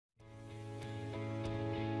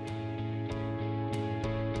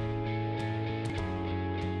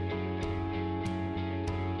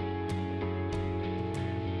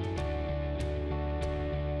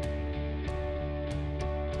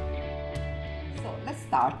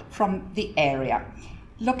start from the area.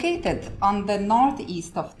 Located on the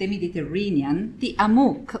northeast of the Mediterranean, the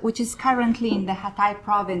Amuq, which is currently in the Hatay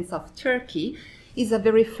province of Turkey, is a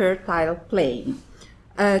very fertile plain,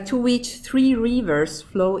 to which three rivers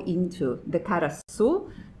flow into: the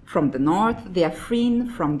Karasu from the north, the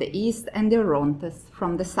Afrin from the east, and the Orontes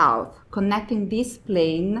from the south, connecting this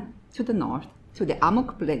plain to the north, to the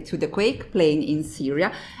Amuq plain, to the Quake plain in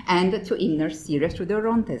Syria, and to inner Syria through the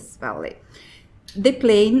Orontes valley. The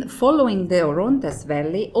plain following the Orontes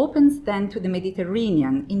valley opens then to the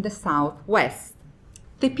Mediterranean in the southwest.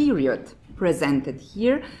 The period presented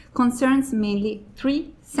here concerns mainly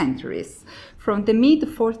 3 centuries, from the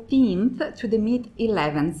mid-14th to the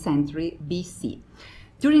mid-11th century BC.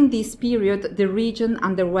 During this period, the region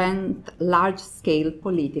underwent large-scale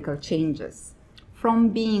political changes. From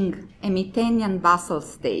being a Mycenaean vassal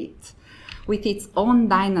state, with its own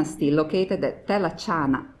dynasty located at Tel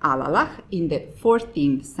Achana Alalach in the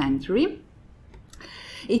 14th century,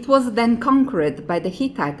 it was then conquered by the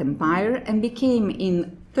Hittite Empire and became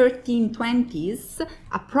in 1320s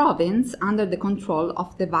a province under the control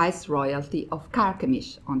of the viceroyalty of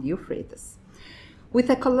Carchemish on the Euphrates. With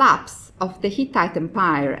the collapse of the Hittite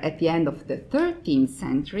Empire at the end of the 13th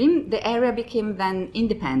century, the area became then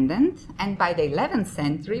independent, and by the 11th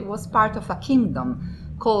century was part of a kingdom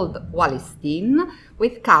called Walistin,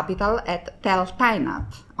 with capital at Tel Tainat,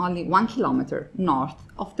 only 1 kilometer north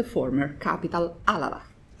of the former capital Alalach.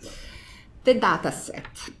 The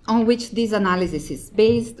dataset on which this analysis is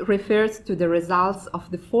based refers to the results of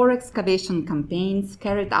the 4 excavation campaigns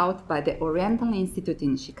carried out by the Oriental Institute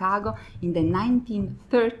in Chicago in the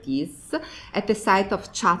 1930s at the site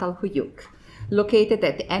of Chatal Huyuk, located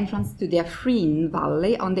at the entrance to the Afrin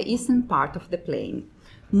Valley on the eastern part of the plain.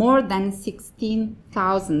 More than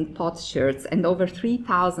 16,000 potsherds and over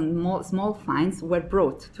 3,000 small finds were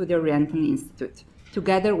brought to the Oriental Institute,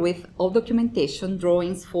 together with all documentation,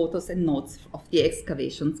 drawings, photos, and notes of the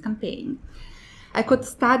excavations campaign. I could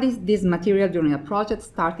study this material during a project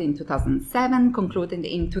started in 2007, concluded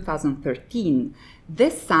in 2013.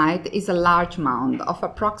 This site is a large mound of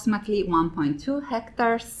approximately 1.2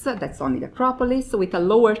 hectares, that's only the Acropolis, with a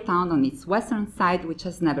lower town on its western side which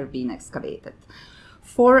has never been excavated.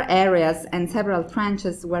 4 areas and several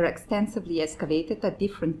trenches were extensively excavated at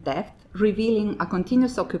different depths, revealing a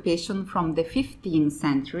continuous occupation from the 15th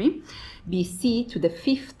century BC to the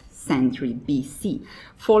 5th century BC,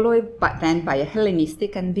 followed then by a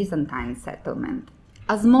Hellenistic and Byzantine settlement.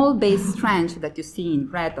 A small base trench that you see in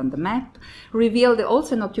red on the map revealed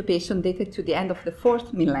also an occupation dated to the end of the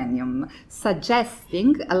 4th millennium,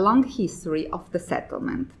 suggesting a long history of the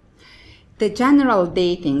settlement. The general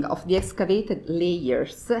dating of the excavated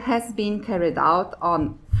layers has been carried out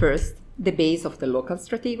on, first, the base of the local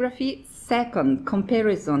stratigraphy, second,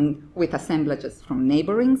 comparison with assemblages from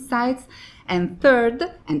neighboring sites, and third,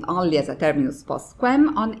 and only as a terminus post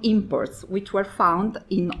quem, on imports, which were found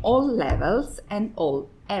in all levels and all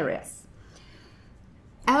areas.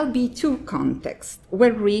 LB2 contexts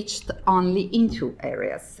were reached only in 2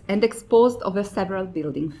 areas and exposed over several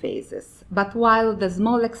building phases. But while the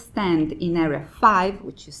small extent in Area 5,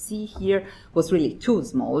 which you see here, was really too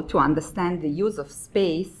small to understand the use of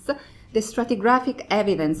space, the stratigraphic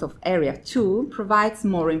evidence of Area 2 provides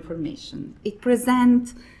more information. It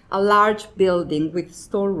presents a large building with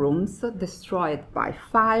storerooms destroyed by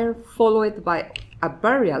fire, followed by a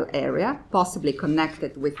burial area, possibly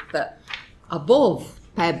connected with the above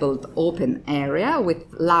pebbled open area with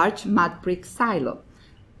large mud brick silo.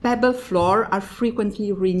 Pebble floors are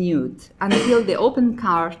frequently renewed until the open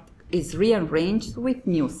cart is rearranged with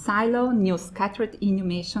new silo, new scattered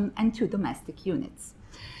inhumation, and 2 domestic units.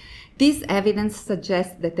 This evidence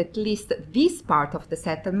suggests that at least this part of the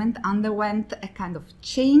settlement underwent a kind of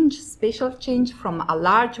change, spatial change, from a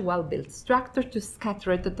large, well-built structure to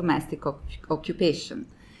scattered domestic occupation.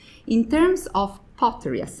 In terms of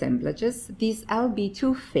pottery assemblages, this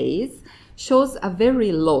LB2 phase shows a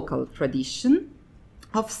very local tradition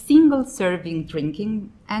of single-serving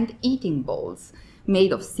drinking and eating bowls,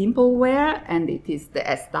 made of simple ware, and it is the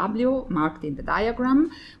SW marked in the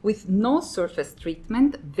diagram, with no surface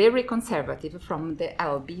treatment, very conservative from the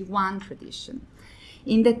LB1 tradition.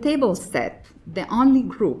 In the table set, the only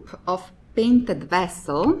group of painted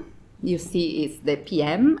vessel you see is the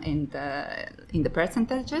PM in the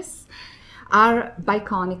percentages, are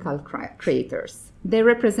biconical kraters. They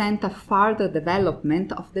represent a further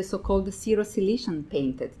development of the so-called Syro-Cilician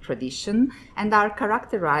painted tradition and are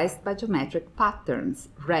characterized by geometric patterns,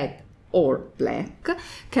 red or black,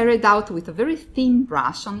 carried out with a very thin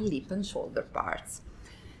brush on lip and shoulder parts.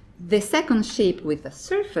 The second shape with a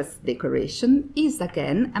surface decoration is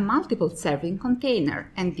again a multiple serving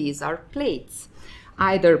container, and these are plates,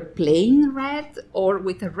 either plain red or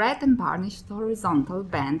with a red and varnished horizontal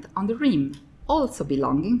band on the rim, also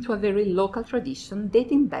belonging to a very local tradition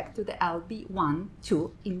dating back to the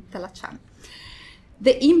LB1-2 in Telachan.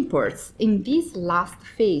 The imports in this last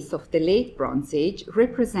phase of the late Bronze Age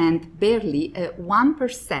represent barely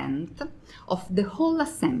 1% of the whole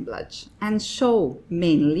assemblage and show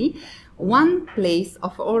mainly one place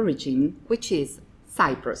of origin, which is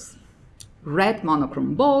Cyprus. Red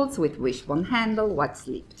monochrome bowls with wishbone handle, white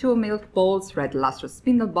sleeve 2 milk bowls, red lustrous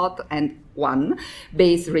spindle bottle, and one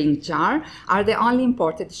base ring jar are the only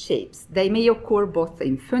imported shapes. They may occur both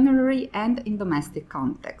in funerary and in domestic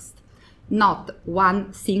context. Not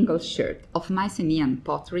one single sherd of Mycenaean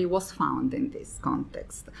pottery was found in this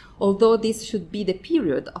context, although this should be the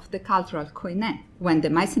period of the cultural koine, when the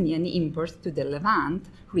Mycenaean imports to the Levant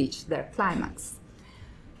reached their climax.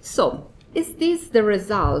 So, is this the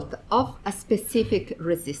result of a specific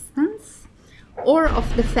resistance, or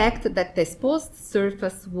of the fact that the exposed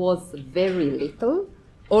surface was very little,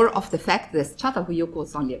 or of the fact that Çatalhöyük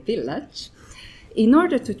was only a village? In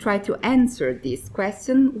order to try to answer this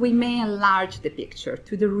question, we may enlarge the picture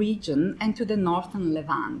to the region and to the northern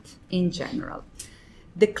Levant in general.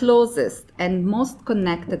 The closest and most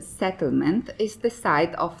connected settlement is the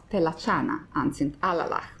site of Telacana, ancient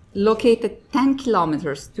Alalach, located 10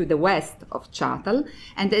 kilometers to the west of Çatal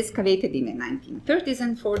and excavated in the 1930s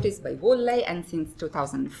and 40s by Wulley, and since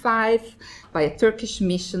 2005 by a Turkish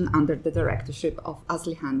mission under the directorship of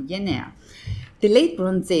Aslihan Yenea. The late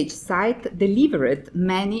Bronze Age site delivered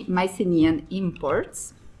many Mycenaean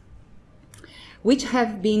imports, which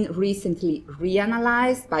have been recently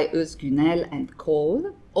reanalyzed by Özgünel and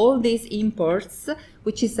Cole. All these imports,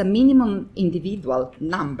 which is a minimum individual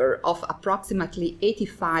number of approximately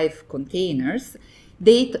 85 containers,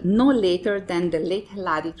 date no later than the late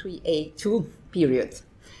Heladitry A2 period.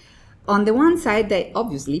 On the one side, they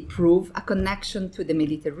obviously prove a connection to the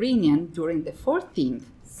Mediterranean during the 14th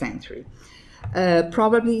century.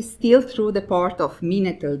 Probably still through the port of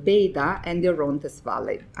Mina Beda and the Orontes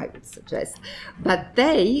Valley, I would suggest. But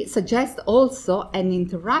they suggest also an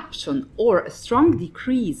interruption or a strong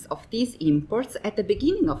decrease of these imports at the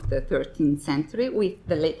beginning of the 13th century with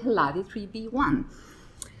the late Heladitry B1.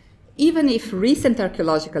 Even if recent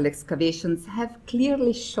archaeological excavations have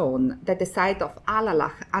clearly shown that the site of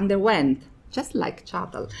Alalach underwent, just like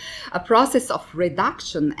Çatal, a process of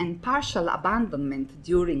reduction and partial abandonment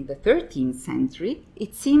during the 13th century,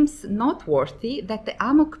 it seems noteworthy that the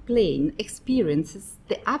Amuq plain experiences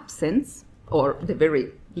the absence, or the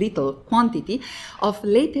very little quantity, of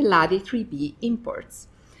late Heladitry B imports,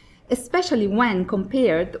 especially when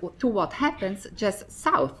compared to what happens just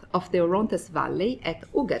south of the Orontes Valley at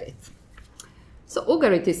Ugarit. So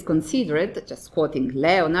Ugarit is considered, just quoting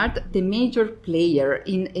Leonard, the major player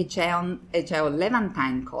in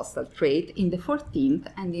Egeo-Levantine coastal trade in the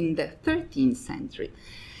 14th and in the 13th century.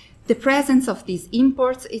 The presence of these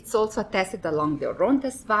imports is also attested along the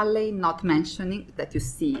Orontes Valley, not mentioning, that you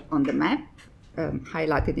see on the map,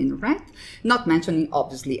 highlighted in red, not mentioning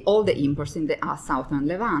obviously all the imports in the southern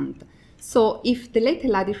Levant. So if the late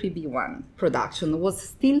Heladitry B1 production was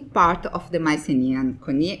still part of the Mycenaean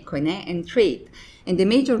koine and trade, and the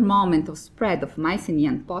major moment of spread of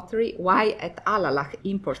Mycenaean pottery, why at Alalach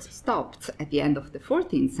imports stopped at the end of the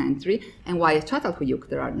 14th century, and why at Çatalhöyük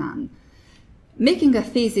there are none? Making a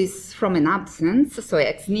thesis from an absence, so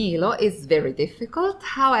ex nihilo, is very difficult.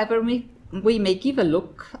 However, we may give a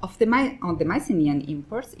look on the Mycenaean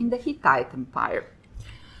imports in the Hittite Empire.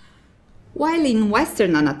 While in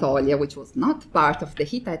Western Anatolia, which was not part of the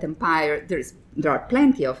Hittite Empire, there are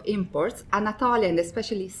plenty of imports, Anatolia and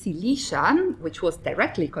especially Cilicia, which was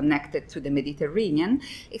directly connected to the Mediterranean,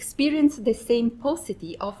 experienced the same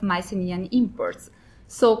paucity of Mycenaean imports.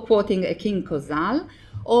 So, quoting King Kozal,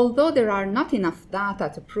 although there are not enough data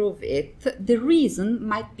to prove it, the reason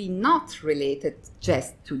might be not related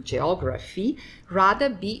just to geography, rather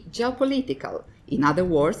be geopolitical, in other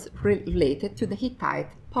words, related to the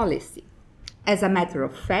Hittite policy. As a matter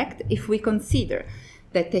of fact, if we consider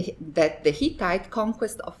that the Hittite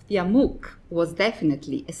conquest of the Amuq was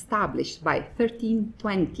definitely established by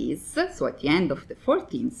 1320s, so at the end of the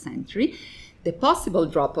 14th century, the possible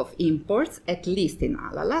drop of imports, at least in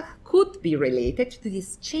Alalach, could be related to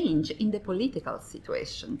this change in the political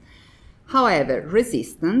situation. However,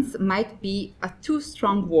 resistance might be a too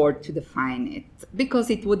strong word to define it, because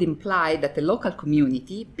it would imply that the local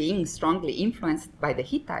community, being strongly influenced by the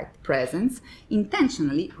Hittite presence,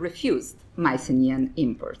 intentionally refused Mycenaean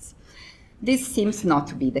imports. This seems not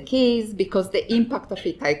to be the case because the impact of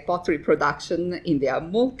Hittite pottery production in the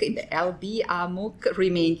Amuq, in the LB Amuq,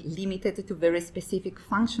 remained limited to very specific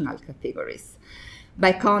functional categories.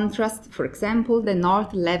 By contrast, for example, the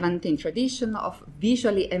North Levantine tradition of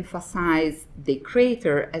visually emphasize the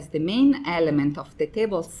crater as the main element of the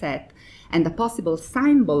table set and a possible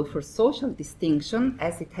symbol for social distinction,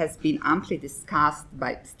 as it has been amply discussed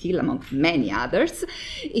by still among many others,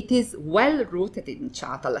 it is well rooted in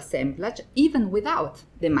chattel assemblage, even without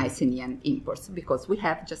the Mycenaean imports, because we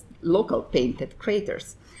have just local painted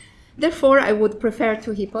craters. Therefore, I would prefer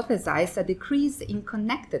to hypothesize a decrease in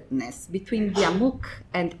connectedness between the Amuq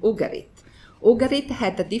and Ugarit. Ugarit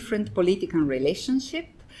had a different political relationship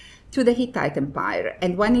to the Hittite Empire,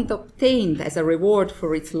 and when it obtained as a reward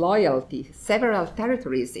for its loyalty several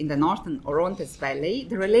territories in the northern Orontes Valley,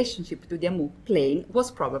 the relationship to the Amuq plain was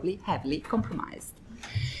probably heavily compromised.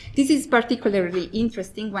 This is particularly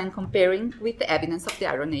interesting when comparing with the evidence of the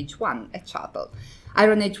Iron Age I at Chattel.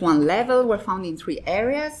 Iron Age I level were found in 3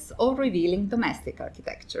 areas, all revealing domestic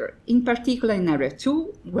architecture. In particular, in Area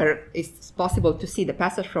 2, where it's possible to see the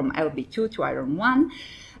passage from LB2 to Iron I,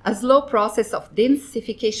 a slow process of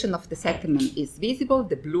densification of the settlement is visible.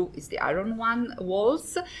 The blue is the Iron I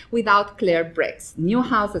walls without clear breaks. New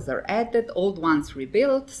houses are added, old ones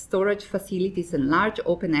rebuilt, storage facilities and large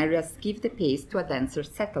open areas give the pace to a denser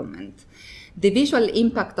settlement. The visual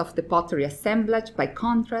impact of the pottery assemblage, by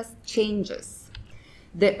contrast, changes.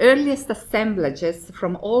 The earliest assemblages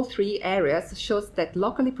from all 3 areas shows that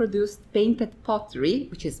locally produced painted pottery,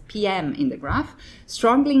 which is PM in the graph,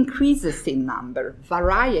 strongly increases in number,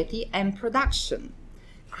 variety, and production.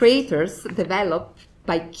 Craters develop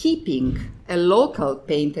by keeping a local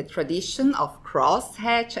painted tradition of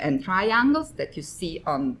crosshatch and triangles that you see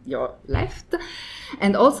on your left,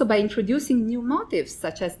 and also by introducing new motifs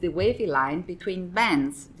such as the wavy line between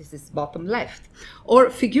bands, this is bottom left, or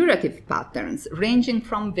figurative patterns ranging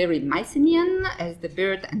from very Mycenaean as the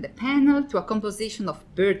bird and the panel to a composition of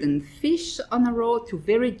bird and fish on a row to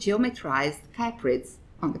very geometrized caprids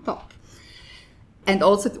on the top. And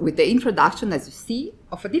also with the introduction, as you see,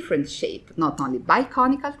 of a different shape, not only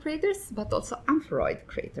biconical craters, but also amphiroid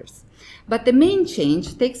craters. But the main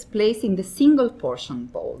change takes place in the single portion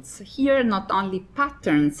bowls. Here, not only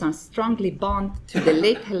patterns are strongly bound to the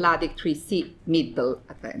late Helladic 3C middle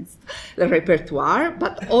advanced repertoire,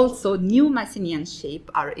 but also new Mycenaean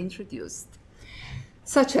shape are introduced,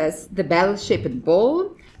 such as the bell-shaped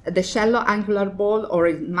bowl, the shallow angular bowl, or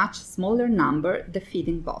in much smaller number, the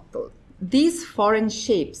feeding bottle. These foreign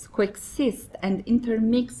shapes coexist and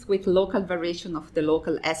intermix with local variation of the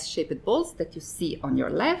local S-shaped bowls that you see on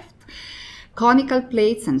your left, conical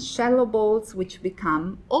plates and shallow bowls which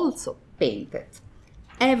become also painted.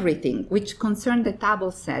 Everything which concerns the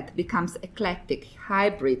table set becomes eclectic,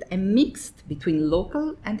 hybrid, and mixed between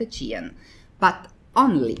local and Aegean, but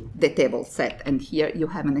only the table set, and here you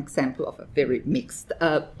have an example of a very mixed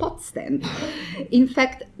pot stand. In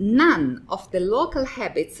fact, none of the local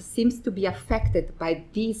habits seems to be affected by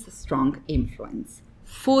this strong influence.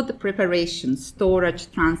 Food preparation, storage,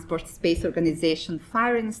 transport, space organization,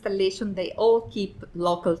 fire installation, they all keep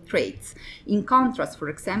local traits. In contrast, for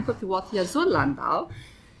example, to what Yazur Landau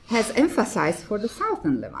has emphasized for the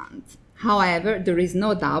southern Levant. However, there is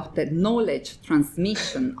no doubt that knowledge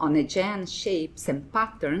transmission on Aegean shapes and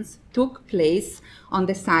patterns took place on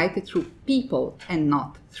the site through people and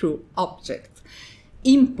not through objects.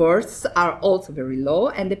 Imports are also very low,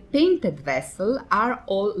 and the painted vessels are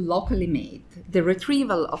all locally made. The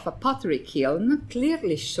retrieval of a pottery kiln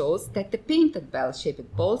clearly shows that the painted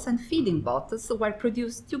bell-shaped bowls and feeding bottles were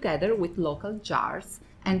produced together with local jars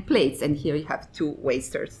and plates, and here you have 2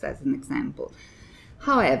 wasters as an example.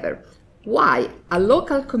 However, why a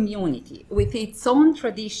local community with its own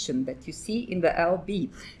tradition that you see in the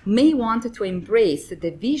LB may want to embrace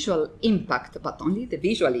the visual impact, but only the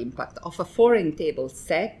visual impact of a foreign table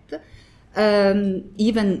set,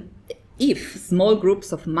 even if small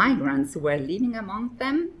groups of migrants were living among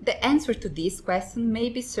them, the answer to this question may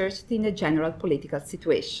be searched in a general political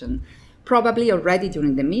situation. Probably already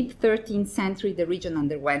during the mid-13th century, the region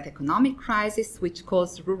underwent economic crisis, which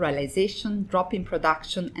caused ruralization, drop in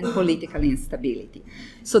production, and political instability.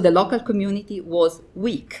 So the local community was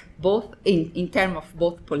weak, both in terms of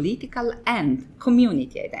both political and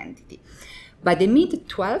community identity. By the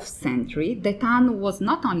mid-12th century, the town was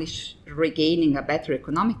not only regaining a better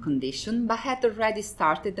economic condition, but had already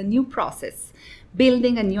started a new process,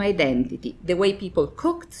 building a new identity. The way people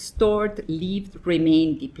cooked, stored, lived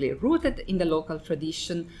remained deeply rooted in the local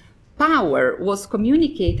tradition, power was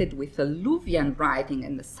communicated with alluvian writing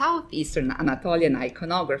and the southeastern Anatolian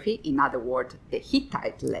iconography, in other words, the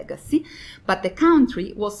Hittite legacy, but the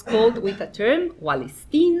country was called with a term,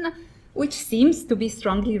 Walistin, which seems to be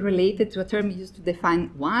strongly related to a term used to define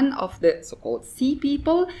one of the so-called sea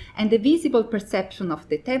people, and the visible perception of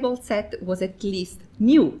the table set was at least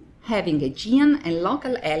new, having Aegean and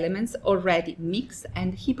local elements already mixed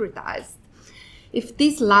and hybridized. If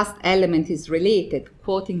this last element is related,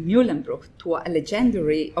 quoting Mühlenbruch, to a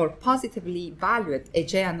legendary or positively valued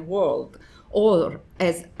Aegean world, or,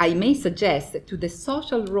 as I may suggest, to the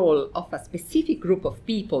social role of a specific group of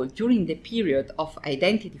people during the period of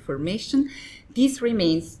identity formation, this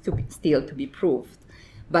remains still to be proved.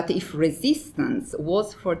 But if resistance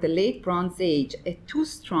was for the late Bronze Age a too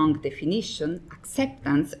strong definition,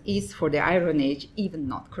 acceptance is for the Iron Age even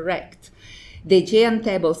not correct. The Aegean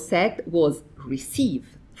table set was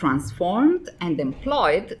received, transformed, and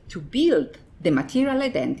employed to build the material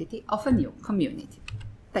identity of a new community.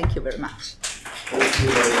 Thank you very much. Thank you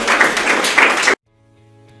very much.